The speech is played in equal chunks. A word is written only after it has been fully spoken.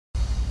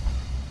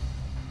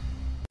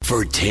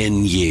For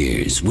 10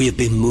 years, we have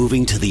been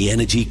moving to the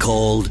energy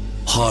called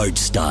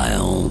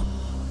hardstyle.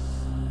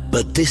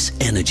 But this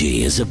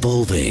energy is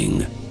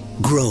evolving,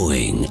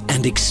 growing,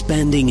 and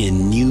expanding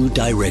in new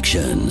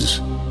directions.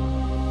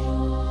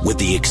 With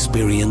the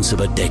experience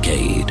of a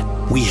decade,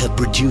 we have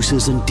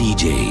producers and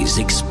DJs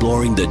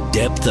exploring the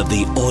depth of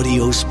the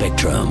audio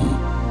spectrum,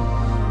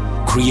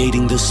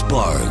 creating the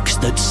sparks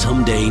that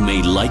someday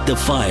may light the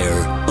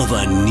fire of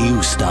a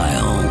new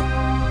style.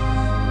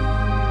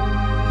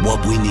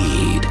 What we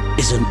need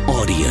is an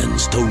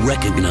audience to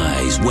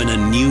recognize when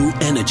a new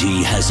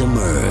energy has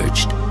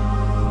emerged.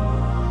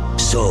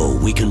 So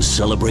we can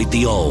celebrate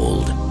the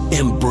old,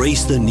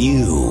 embrace the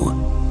new,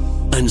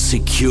 and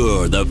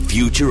secure the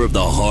future of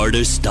the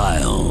hardest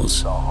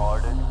styles.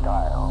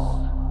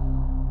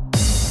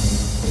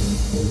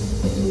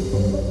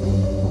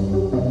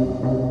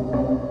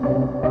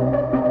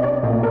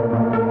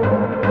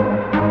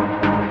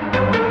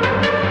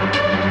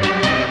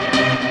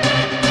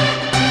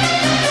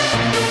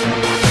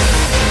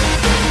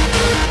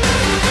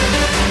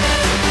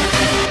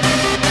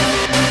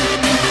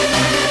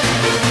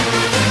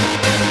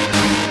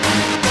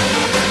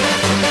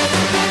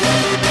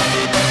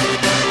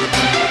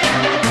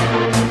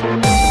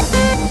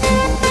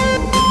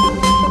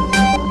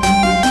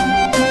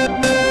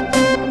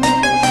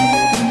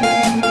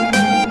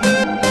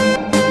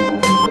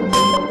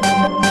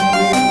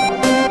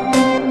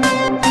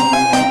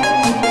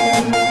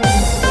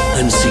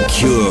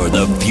 Secure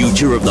the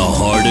future of the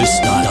hardest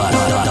style.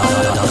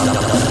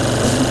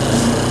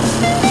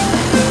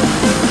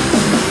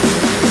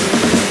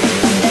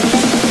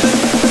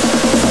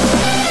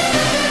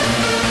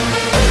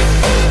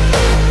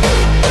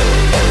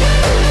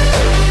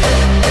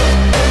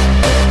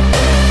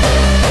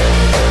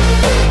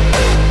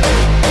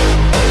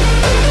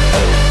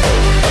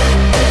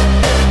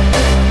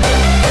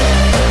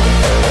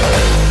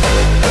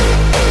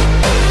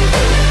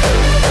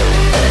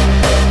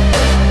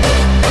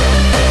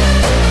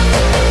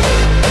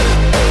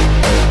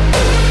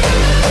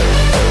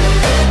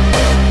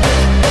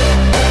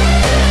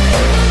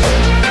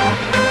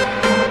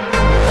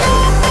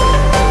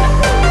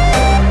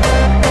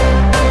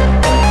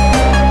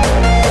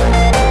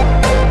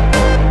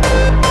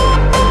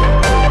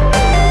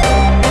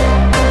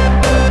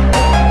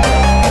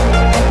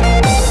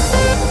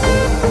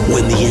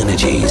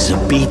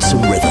 Of beats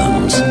and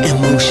rhythms,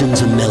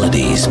 emotions and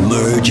melodies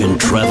merge and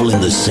travel in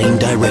the same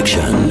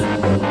direction.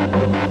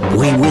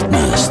 We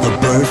witness the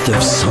birth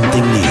of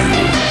something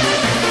new.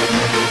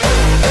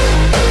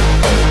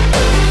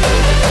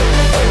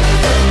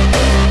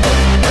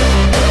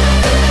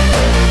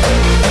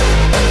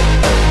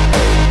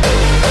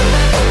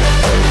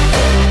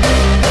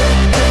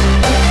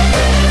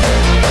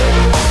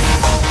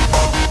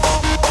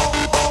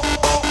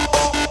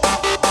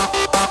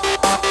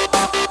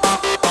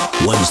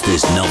 Once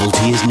this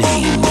novelty is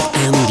named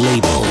and